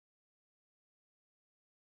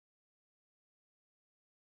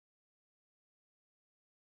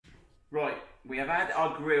Right, we have had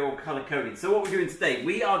our grille colour coded. So what we're doing today,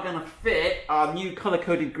 we are going to fit our new colour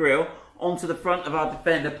coded grille onto the front of our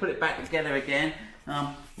Defender, put it back together again.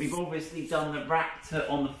 We've obviously done the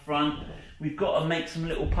Raptor on the front. We've got to make some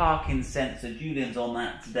little parking sensor. Julian's on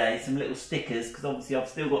that today, some little stickers, because obviously I've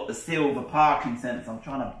still got the silver parking sensor. I'm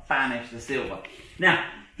trying to banish the silver. Now,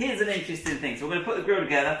 here's an interesting thing. So we're going to put the grille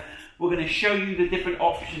together. We're going to show you the different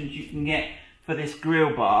options you can get for this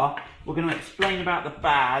grille bar. We're going to explain about the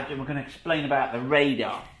badge and we're going to explain about the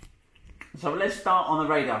radar. So let's start on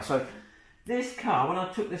the radar. So this car, when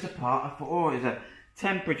I took this apart, I thought, oh, it's a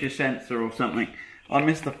temperature sensor or something. I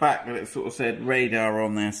missed the fact that it sort of said radar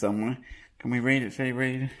on there somewhere. Can we read it? Say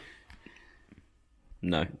radar?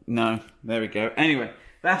 No. No. There we go. Anyway,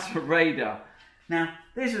 that's for radar. Now,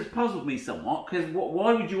 this has puzzled me somewhat, because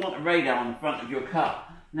why would you want a radar on the front of your car?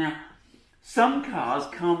 Now, some cars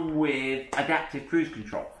come with adaptive cruise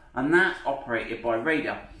control, and that's operated by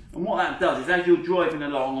radar. And what that does is, as you're driving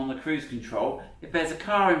along on the cruise control, if there's a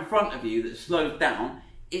car in front of you that slows down,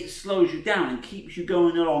 it slows you down and keeps you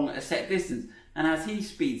going along at a set distance. And as he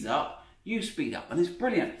speeds up, you speed up, and it's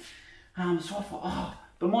brilliant. So I thought, oh,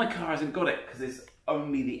 but my car hasn't got it because it's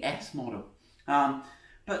only the S model.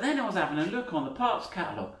 But then I was having a look on the parts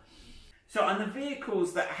catalogue. So, and the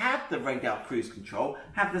vehicles that have the radar cruise control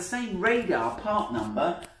have the same radar part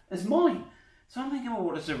number as mine. So I'm thinking, well,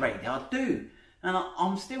 what does the radar do? And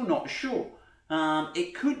I'm still not sure.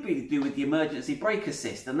 It could be to do with the emergency brake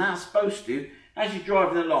assist, and that's supposed to, as you're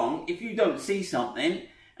driving along, if you don't see something,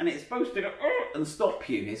 and it's supposed to go and stop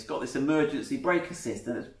you, it's got this emergency brake assist,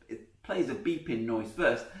 and it plays a beeping noise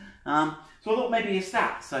first. So I thought maybe it's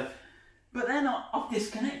that. But then I've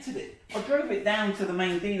disconnected it. I drove it down to the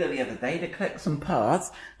main dealer the other day to collect some parts,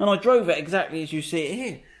 and I drove it exactly as you see it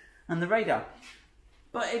here, and the radar.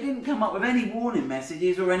 But it didn't come up with any warning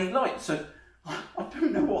messages or any lights, so I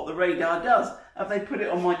don't know what the radar does. Have they put it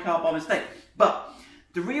on my car by mistake? But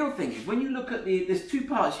the real thing is, when you look at there's two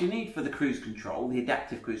parts you need for the cruise control, the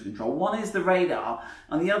adaptive cruise control. One is the radar,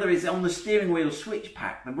 and the other is on the steering wheel switch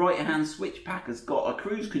pack. The right-hand switch pack has got a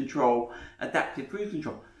cruise control, adaptive cruise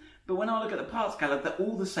control. But when I look at the parts catalog, they're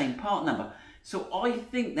all the same part number. So I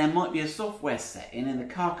think there might be a software setting in the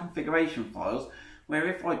car configuration files where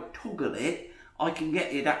if I toggle it, I can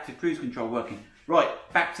get the adaptive cruise control working. Right,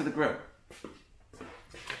 back to the grille.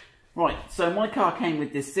 Right, so my car came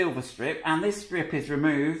with this silver strip, and this strip is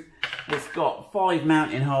removed. It's got 5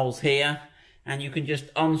 mounting holes here, and you can just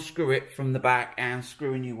unscrew it from the back and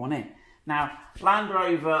screw a new one in. Now, Land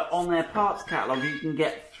Rover, on their parts catalogue, you can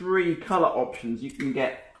get 3 colour options. You can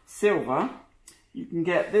get silver, you can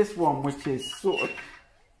get this one, which is sort of,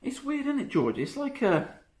 it's weird, isn't it, George? It's like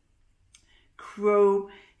a chrome,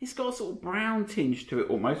 it's got a sort of brown tinge to it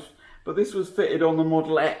almost, but this was fitted on the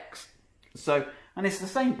Model X. So, and it's the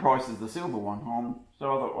same price as the silver one, so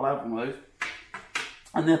I thought I'll have one of those.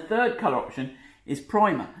 And the third colour option is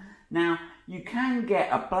primer. Now, you can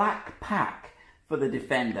get a black pack for the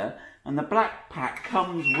Defender, and the black pack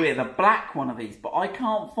comes with a black one of these, but I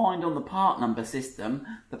can't find on the part number system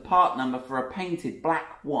the part number for a painted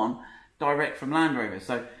black one direct from Land Rover,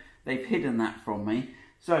 so they've hidden that from me.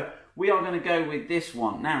 So we are going to go with this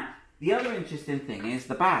one. Now, the other interesting thing is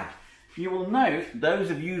the badge. You will note, those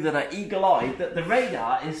of you that are eagle-eyed, that the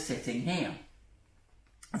radar is sitting here.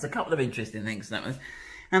 There's a couple of interesting things,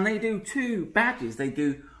 and they do 2 badges. They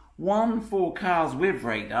do one for cars with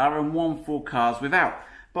radar and one for cars without.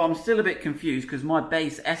 But I'm still a bit confused because my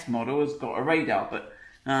base S model has got a radar. But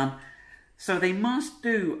so they must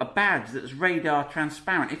do a badge that's radar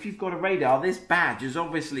transparent. If you've got a radar, this badge has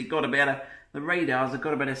obviously got to be able to, the radars have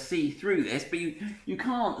got to be able to see through this, but you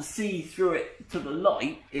can't see through it to the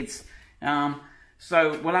light. It's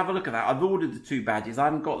so we'll have a look at that. I've ordered the 2 badges. I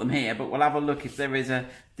haven't got them here, but we'll have a look if there is a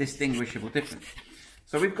distinguishable difference.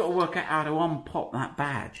 So we've got to work out how to unpop that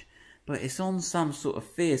badge. But it's on some sort of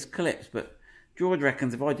fierce clips, but George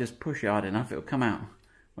reckons if I just push it hard enough, it'll come out.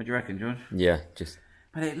 What do you reckon, George? Yeah, just...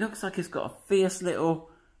 But it looks like it's got a fierce little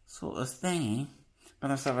sort of thing. But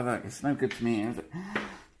let's have a look. It's no good to me, is it?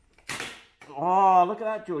 Oh, look at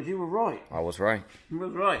that, George. You were right. I was right. You were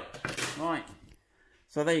right. Right.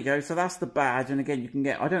 So there you go. So that's the badge. And again, you can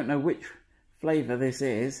get... I don't know which flavour this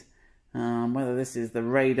is. Whether this is the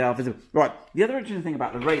radar visible. Right. The other interesting thing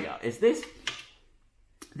about the radar is this.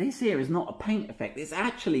 This here is not a paint effect. It's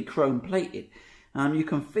actually chrome plated. You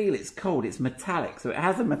can feel it's cold. It's metallic. So it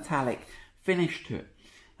has a metallic finish to it.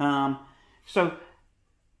 So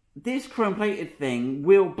this chrome plated thing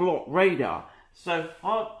will block radar. So,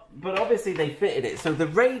 but obviously they fitted it. So the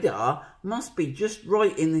radar must be just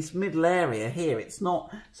right in this middle area here. It's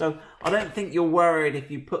not. So I don't think you're worried if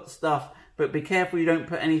you put stuff But be careful you don't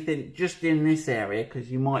put anything just in this area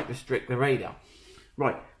because you might restrict the radar.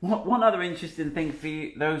 Right, one other interesting thing for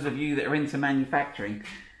you, those of you that are into manufacturing,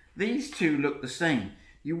 these two look the same.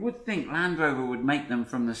 You would think Land Rover would make them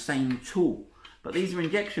from the same tool, but these are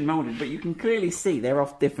injection molded, but you can clearly see they're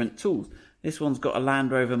off different tools. This one's got a Land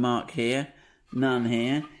Rover mark here, none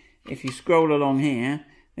here. If you scroll along here,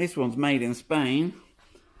 this one's made in Spain.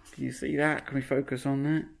 Can you see that? Can we focus on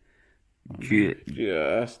that?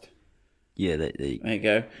 Just. Yeah, there you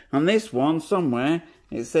go. And this one, somewhere,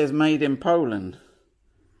 it says made in Poland.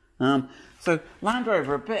 So Land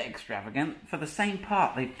Rover are a bit extravagant. For the same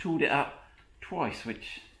part, they've tooled it up twice,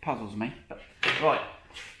 which puzzles me. But, right,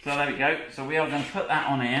 so there we go. So we are going to put that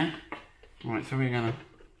on here. Right, so we're going to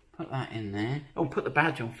put that in there. Oh, put the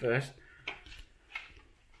badge on first.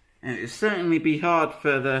 And it'll certainly be hard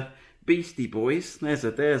for the Beastie Boys, there's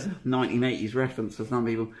a 1980s reference for some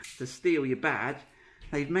people, to steal your badge.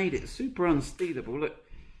 They've made it super unstealable. Look,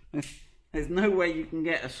 there's no way you can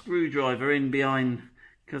get a screwdriver in behind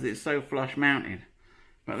because it's so flush mounted.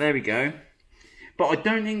 But there we go. But I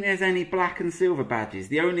don't think there's any black and silver badges.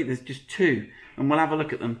 There's just two, and we'll have a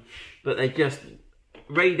look at them. But they're just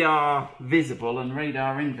radar visible and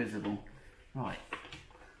radar invisible. Right.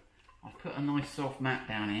 I've put a nice soft mat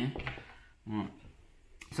down here. Right.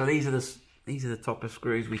 So these are the topper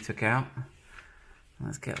screws we took out.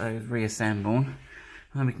 Let's get those reassembled.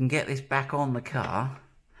 And then we can get this back on the car.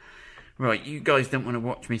 Right, you guys don't want to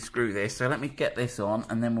watch me screw this, so let me get this on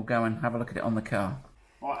and then we'll go and have a look at it on the car.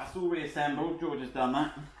 Right, that's all reassembled. George has done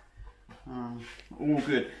that. All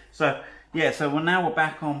good. So, yeah, so now we're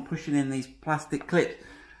back on pushing in these plastic clips.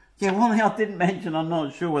 Yeah, one thing I didn't mention, I'm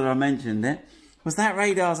not sure whether I mentioned it, was that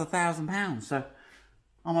radar's £1,000. So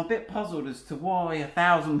I'm a bit puzzled as to why a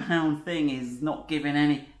 £1,000 thing is not giving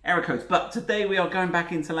any error codes. But today we are going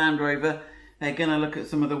back into Land Rover. They're going to look at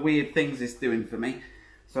some of the weird things it's doing for me.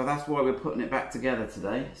 So that's why we're putting it back together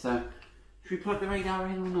today. So, should we plug the radar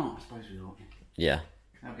in or not? I suppose we ought to. Yeah.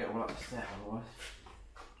 I'll get all upset otherwise.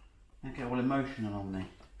 I'll get all emotional on me.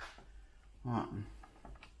 Right.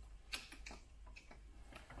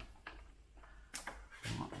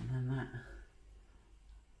 Right, and then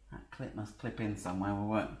that clip must clip in somewhere. Will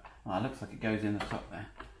work. Oh, it looks like it goes in the top there.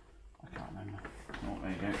 I can't remember. Oh,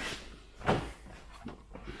 there you go.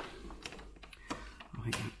 I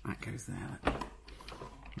think that goes there.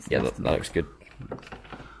 Yeah, that looks good.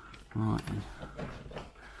 Right.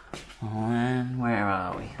 And where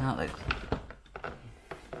are we? That looks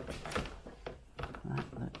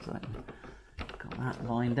like got that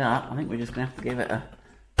lined up. I think we're just going to have to give it a...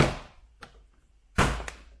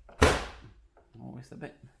 Oh, it's a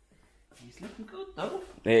bit... It's looking good though.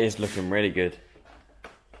 It is looking really good.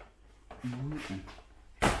 Mm-hmm.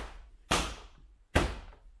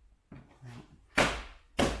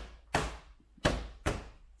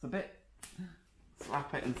 It's a bit...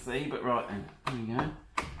 Slap it and see, but right then. There we go.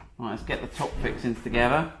 Right, let's get the top fixings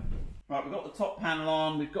together. Right, we've got the top panel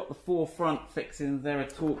on, we've got the four front fixings, they're a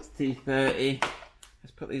Torx T30.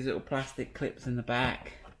 Let's put these little plastic clips in the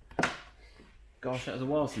back. Gosh, that was a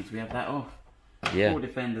while since we had that off. Yeah. Rover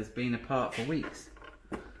Defender's been apart for weeks.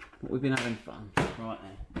 But we've been having fun. Right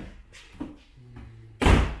then.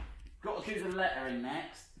 Got to do the lettering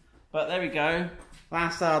next. But there we go.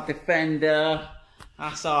 That's our Defender.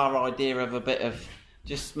 That's our idea of a bit of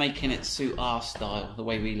just making it suit our style, the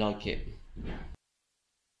way we like it.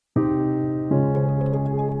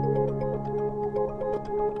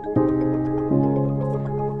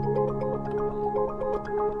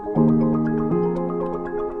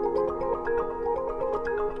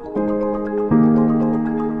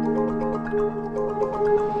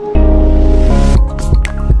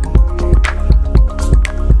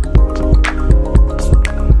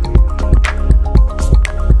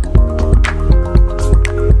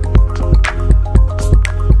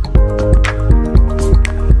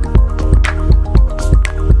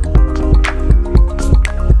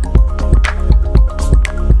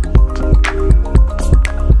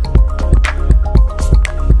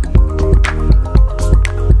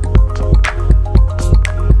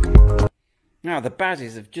 Now the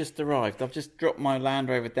badges have just arrived. I've just dropped my Land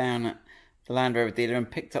Rover down at the Land Rover dealer and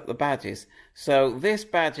picked up the badges. So this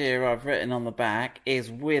badge here I've written on the back is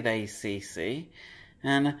with ACC,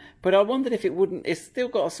 but I wondered if it wouldn't. It's still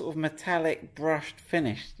got a sort of metallic brushed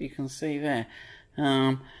finish. You can see there,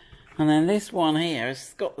 and then this one here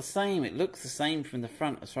has got the same. It looks the same from the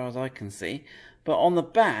front as far as I can see, but on the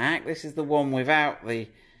back, this is the one without the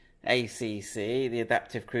ACC, the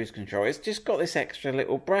adaptive cruise control. It's just got this extra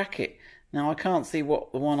little bracket. Now I can't see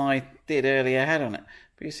what the one I did earlier had on it,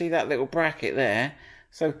 but you see that little bracket there?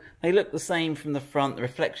 So they look the same from the front. The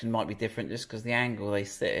reflection might be different just because the angle they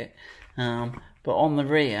sit. But on the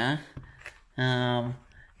rear,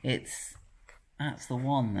 that's the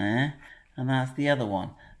one there, and that's the other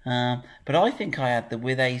one. But I think I had the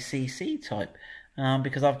with ACC type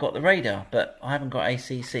because I've got the radar, but I haven't got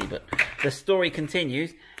ACC. But the story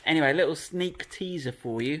continues. Anyway, a little sneak teaser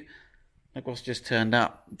for you. Look what's just turned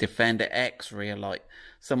up. Defender X rear light.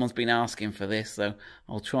 Someone's been asking for this, so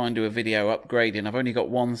I'll try and do a video upgrading. I've only got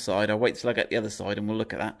one side. I'll wait till I get the other side and we'll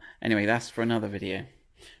look at that. Anyway, that's for another video.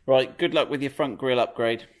 Right, good luck with your front grille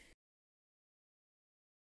upgrade.